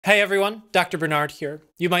Hey everyone, Dr. Bernard here.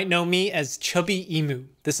 You might know me as Chubbyemu.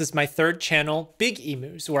 This is my third channel, Big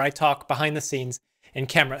Emus, where I talk behind the scenes and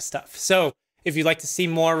camera stuff. So if you'd like to see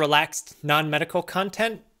more relaxed, non-medical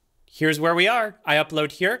content, here's where we are. I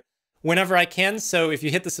upload here whenever I can, so if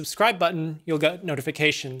you hit the subscribe button, you'll get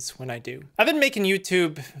notifications when I do. I've been making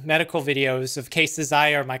YouTube medical videos of cases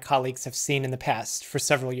I or my colleagues have seen in the past for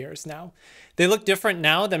several years now. They look different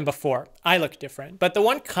now than before. I look different. But the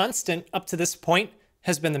one constant up to this point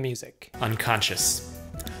has been the music. Unconscious.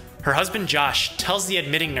 Her husband Josh tells the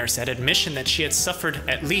admitting nurse at admission that she had suffered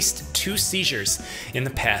at least 2 seizures in the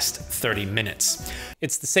past 30 minutes.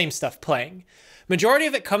 It's the same stuff playing. Majority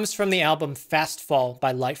of it comes from the album Fast Fall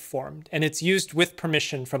by Lifeformed, and it's used with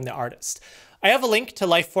permission from the artist. I have a link to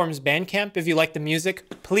Lifeformed's Bandcamp. If you like the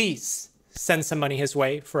music, please send some money his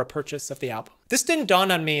way for a purchase of the album. This didn't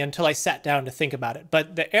dawn on me until I sat down to think about it,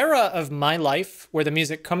 but the era of my life where the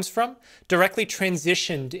music comes from directly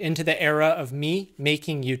transitioned into the era of me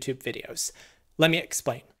making YouTube videos. Let me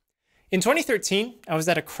explain. In 2013, I was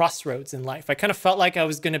at a crossroads in life. I kind of felt like I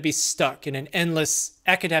was going to be stuck in an endless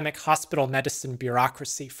academic hospital medicine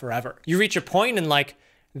bureaucracy forever. You reach a point and like,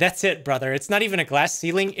 that's it, brother. It's not even a glass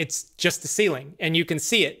ceiling, it's just a ceiling. And you can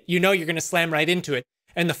see it. You know you're going to slam right into it.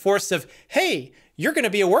 And the force of, hey, you're going to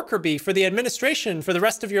be a worker bee for the administration for the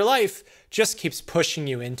rest of your life just keeps pushing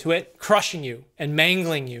you into it, crushing you, and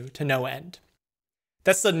mangling you to no end.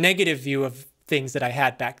 That's the negative view of things that I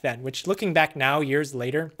had back then, which looking back now, years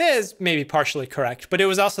later, is maybe partially correct, but it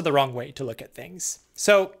was also the wrong way to look at things.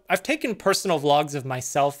 So I've taken personal vlogs of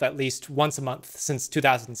myself at least once a month since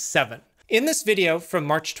 2007. In this video from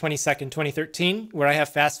March 22nd, 2013, where I have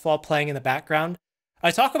Fast Fall playing in the background, I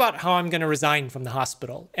talk about how I'm going to resign from the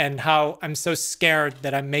hospital and how I'm so scared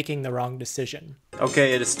that I'm making the wrong decision.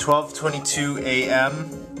 Okay, it is 12:22 a.m.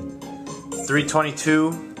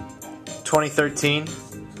 3/22, 2013.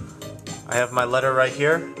 I have my letter right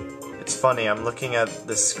here. It's funny, I'm looking at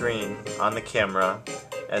the screen on the camera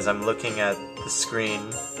as I'm looking at the screen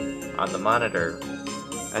on the monitor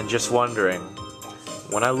and just wondering,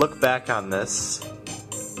 when I look back on this,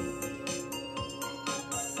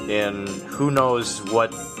 in who knows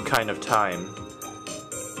what kind of time,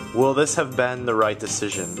 will this have been the right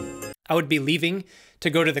decision? I would be leaving to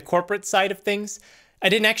go to the corporate side of things. I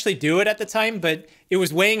didn't actually do it at the time, but it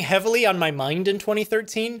was weighing heavily on my mind in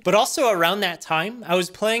 2013. But also around that time, I was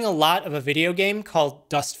playing a lot of a video game called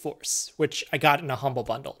Dust Force, which I got in a Humble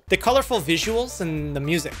Bundle. The colorful visuals and the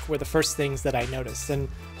music were the first things that I noticed. And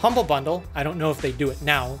Humble Bundle, I don't know if they do it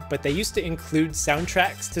now, but they used to include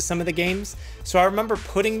soundtracks to some of the games. So I remember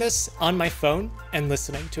putting this on my phone and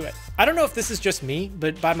listening to it. I don't know if this is just me,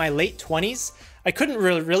 but by my late 20s, I couldn't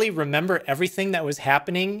really remember everything that was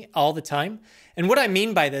happening all the time. And what I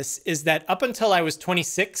mean by this is that up until I was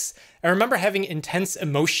 26, I remember having intense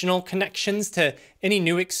emotional connections to any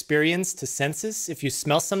new experience to senses. If you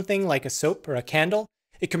smell something like a soap or a candle,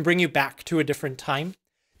 it can bring you back to a different time.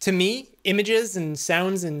 To me, images and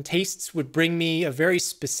sounds and tastes would bring me a very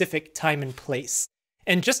specific time and place.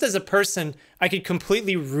 And just as a person, I could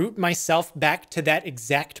completely root myself back to that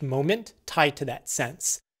exact moment tied to that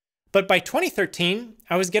sense. But by 2013,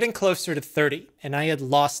 I was getting closer to 30, and I had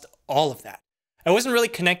lost all of that. I wasn't really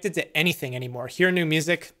connected to anything anymore. Hear new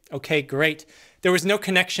music? Okay, great. There was no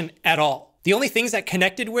connection at all. The only things that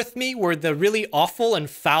connected with me were the really awful and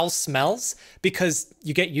foul smells, because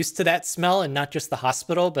you get used to that smell, and not just the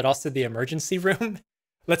hospital, but also the emergency room.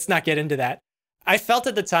 Let's not get into that. I felt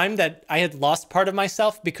at the time that I had lost part of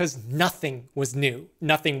myself because nothing was new.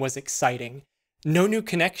 Nothing was exciting. No new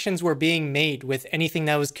connections were being made with anything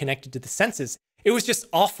that was connected to the senses. It was just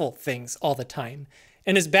awful things all the time.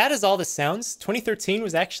 And as bad as all this sounds, 2013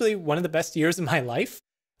 was actually one of the best years of my life,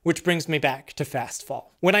 which brings me back to Fast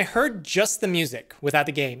Fall. When I heard just the music without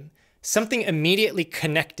the game, something immediately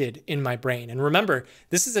connected in my brain. And remember,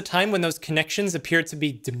 this is a time when those connections appeared to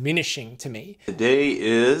be diminishing to me. Today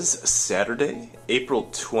is Saturday, April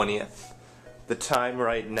 20th. The time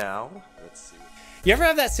right now, let's see. You ever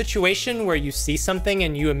have that situation where you see something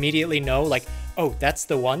and you immediately know, like, oh, that's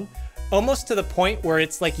the one? Almost to the point where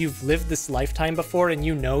it's like you've lived this lifetime before and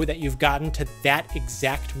you know that you've gotten to that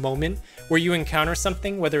exact moment where you encounter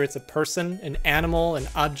something, whether it's a person, an animal, an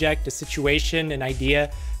object, a situation, an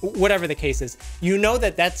idea, whatever the case is. You know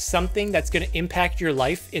that that's something that's going to impact your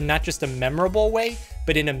life in not just a memorable way,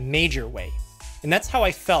 but in a major way. And that's how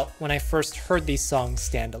I felt when I first heard these songs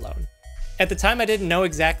standalone. At the time, I didn't know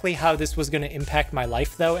exactly how this was going to impact my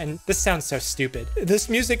life though, and this sounds so stupid. This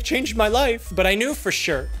music changed my life, but I knew for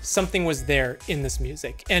sure something was there in this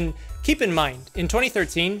music. And keep in mind, in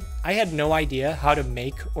 2013, I had no idea how to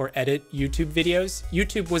make or edit YouTube videos.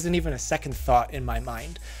 YouTube wasn't even a second thought in my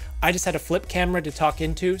mind. I just had a flip camera to talk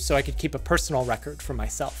into so I could keep a personal record for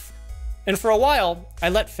myself. And for a while, I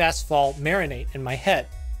let Fast Fall marinate in my head.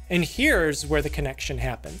 And here's where the connection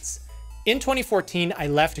happens. In 2014, I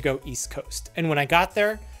left to go East Coast, and when I got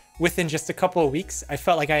there, within just a couple of weeks, I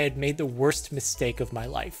felt like I had made the worst mistake of my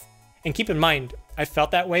life. And keep in mind, I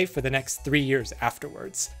felt that way for the next 3 years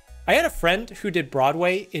afterwards. I had a friend who did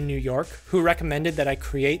Broadway in New York who recommended that I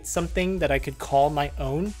create something that I could call my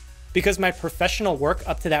own, because my professional work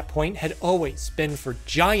up to that point had always been for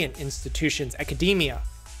giant institutions, academia,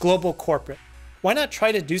 global corporate. Why not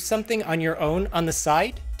try to do something on your own on the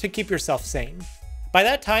side to keep yourself sane? By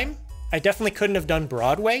that time, I definitely couldn't have done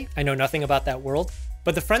Broadway. I know nothing about that world,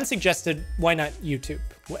 but the friend suggested, why not YouTube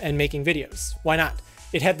and making videos? Why not?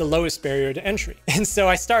 It had the lowest barrier to entry. And so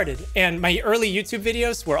I started, and my early YouTube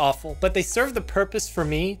videos were awful, but they served the purpose for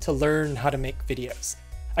me to learn how to make videos.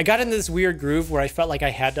 I got into this weird groove where I felt like I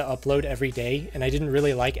had to upload every day, and I didn't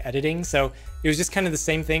really like editing, so it was just kind of the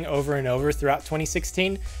same thing over and over throughout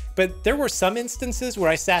 2016. But there were some instances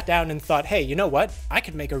where I sat down and thought, hey, you know what? I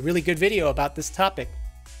could make a really good video about this topic.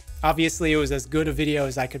 Obviously, it was as good a video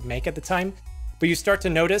as I could make at the time, but you start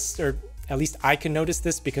to notice, or at least I can notice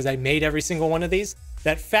this because I made every single one of these,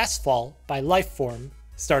 that Fast Fall by Lifeformed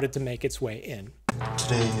started to make its way in.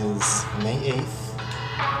 Today is May 8th,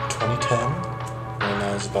 2010, and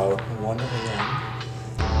now it's about 1 a.m.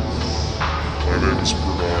 My name is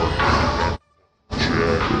Bernard.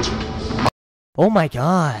 Jacked. Oh my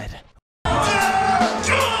god.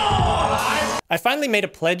 I finally made a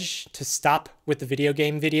pledge to stop with the video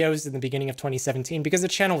game videos in the beginning of 2017 because the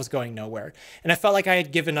channel was going nowhere. And I felt like I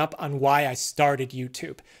had given up on why I started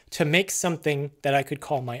YouTube, to make something that I could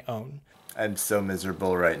call my own. I'm so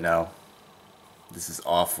miserable right now. This is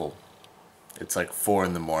awful. It's like 4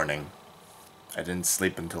 in the morning. I didn't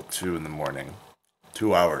sleep until 2 in the morning.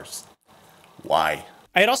 2 hours. Why?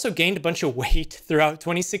 I had also gained a bunch of weight throughout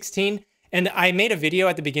 2016. And I made a video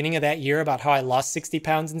at the beginning of that year about how I lost 60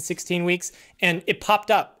 pounds in 16 weeks, and it popped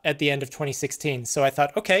up at the end of 2016. So I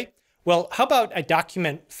thought, okay, well, how about I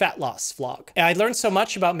document fat loss vlog? And I learned so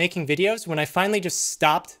much about making videos when I finally just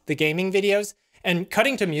stopped the gaming videos, and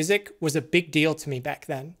cutting to music was a big deal to me back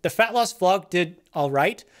then. The fat loss vlog did all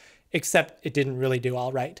right, except it didn't really do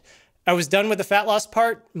all right. I was done with the fat loss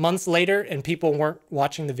part months later, and people weren't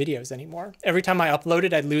watching the videos anymore. Every time I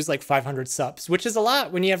uploaded, I'd lose like 500 subs, which is a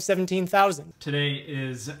lot when you have 17,000. Today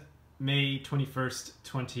is May 21st,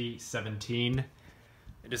 2017.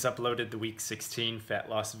 I just uploaded the week 16 fat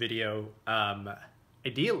loss video.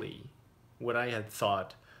 Ideally, what I had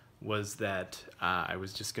thought was that I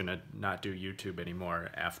was just gonna not do YouTube anymore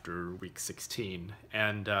after week 16.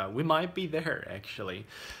 And we might be there, actually.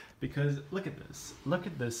 Because look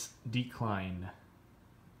at this decline.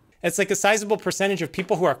 It's like a sizable percentage of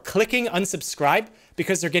people who are clicking unsubscribe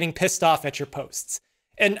because they're getting pissed off at your posts.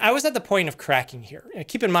 And I was at the point of cracking here. And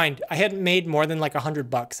keep in mind, I hadn't made more than like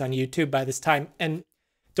 $100 on YouTube by this time. And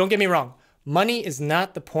don't get me wrong, money is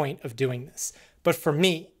not the point of doing this. But for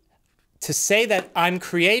me, to say that I'm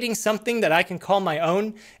creating something that I can call my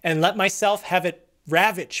own and let myself have it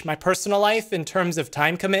ravage my personal life in terms of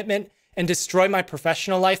time commitment and destroy my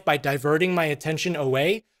professional life by diverting my attention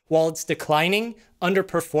away while it's declining,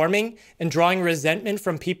 underperforming, and drawing resentment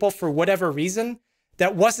from people for whatever reason,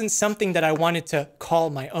 that wasn't something that I wanted to call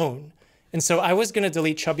my own. And so I was going to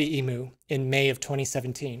delete Chubbyemu in May of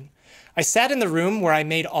 2017. I sat in the room where I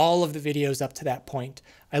made all of the videos up to that point.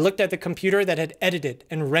 I looked at the computer that had edited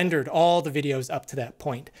and rendered all the videos up to that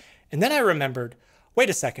point. And then I remembered, wait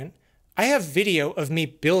a second, I have video of me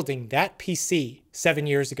building that PC 7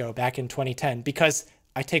 years ago, back in 2010, because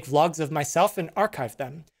I take vlogs of myself and archive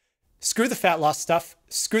them. Screw the fat loss stuff,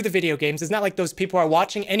 screw the video games. It's not like those people are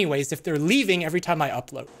watching anyways if they're leaving every time I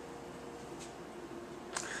upload.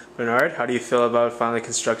 Bernard, how do you feel about finally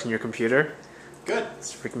constructing your computer? Good.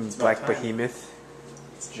 It's freaking black behemoth.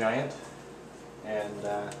 It's giant, and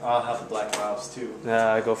I'll have the black mouse too.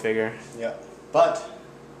 Go figure. Yeah, but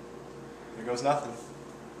there goes nothing.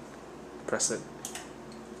 Press it.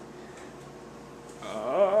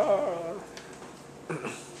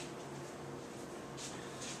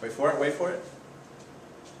 Wait for it, wait for it.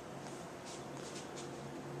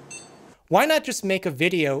 Why not just make a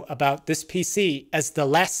video about this PC as the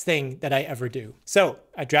last thing that I ever do? So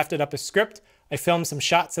I drafted up a script, I filmed some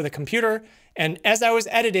shots of the computer, and as I was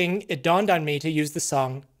editing, it dawned on me to use the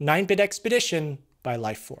song 9-Bit Expedition by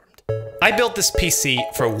Lifeformed. that. I built this PC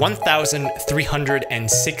for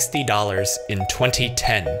 $1,360 in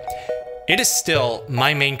 2010. It is still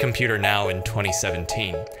my main computer now in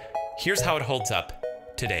 2017. Here's how it holds up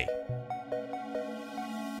today.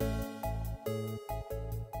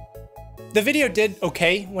 The video did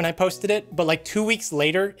okay when I posted it, but like 2 weeks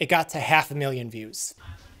later, it got to 500,000 views.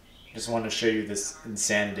 Just want to show you this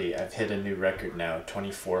insanity. I've hit a new record now,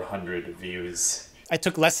 2,400 views. I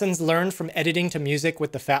took lessons learned from editing to music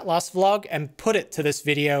with the Fat Loss vlog and put it to this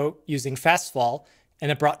video using Fastfall, and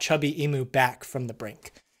it brought Chubbyemu back from the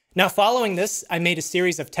brink. Now, following this, I made a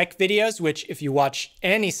series of tech videos, which if you watch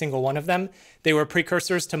any single one of them, they were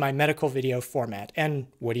precursors to my medical video format. And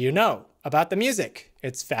what do you know about the music?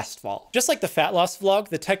 It's Fastfall. Just like the Fat Loss vlog,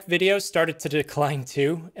 the tech videos started to decline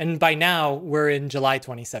too, and by now, we're in July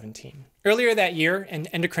 2017. Earlier that year, an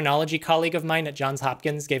endocrinology colleague of mine at Johns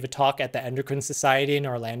Hopkins gave a talk at the Endocrine Society in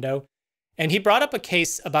Orlando, and he brought up a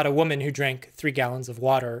case about a woman who drank 3 gallons of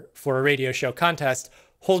water for a radio show contest,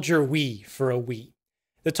 Hold Your Wee for a Wee.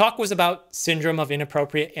 The talk was about syndrome of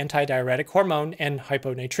inappropriate antidiuretic hormone and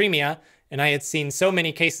hyponatremia, and I had seen so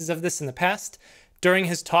many cases of this in the past. During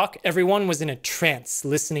his talk, everyone was in a trance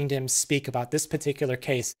listening to him speak about this particular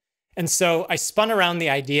case. And so I spun around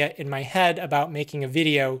the idea in my head about making a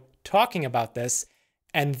video talking about this,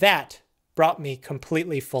 and that brought me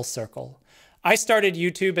completely full circle. I started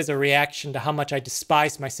YouTube as a reaction to how much I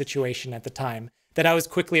despised my situation at the time, that I was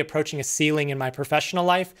quickly approaching a ceiling in my professional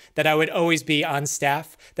life, that I would always be on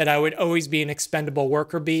staff, that I would always be an expendable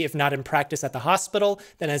worker bee, if not in practice at the hospital,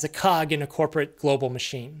 then as a cog in a corporate global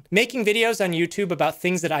machine. Making videos on YouTube about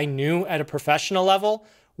things that I knew at a professional level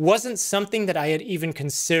wasn't something that I had even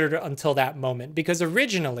considered until that moment, because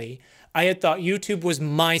originally I had thought YouTube was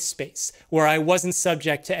my space, where I wasn't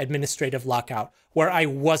subject to administrative lockout, where I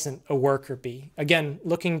wasn't a worker bee. Again,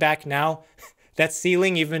 looking back now, that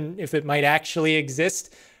ceiling, even if it might actually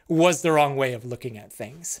exist, was the wrong way of looking at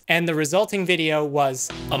things. And the resulting video was,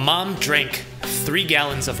 a mom drank 3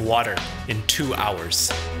 gallons of water in 2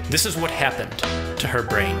 hours. This is what happened to her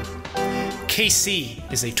brain.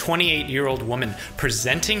 KC is a 28-year-old woman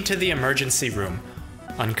presenting to the emergency room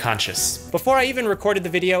unconscious. Before I even recorded the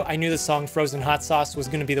video, I knew the song Frozen Hot Sauce was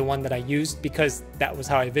going to be the one that I used, because that was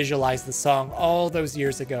how I visualized the song all those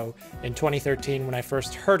years ago in 2013 when I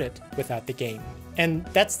first heard it without the game. And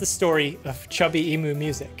that's the story of Chubbyemu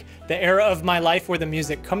music. The era of my life where the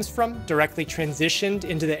music comes from directly transitioned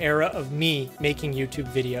into the era of me making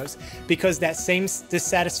YouTube videos, because that same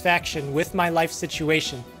dissatisfaction with my life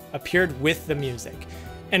situation appeared with the music.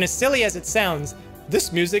 And as silly as it sounds,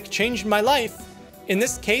 this music changed my life. In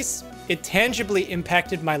this case, it tangibly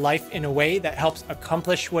impacted my life in a way that helps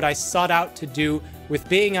accomplish what I sought out to do with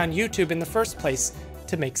being on YouTube in the first place,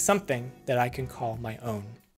 to make something that I can call my own.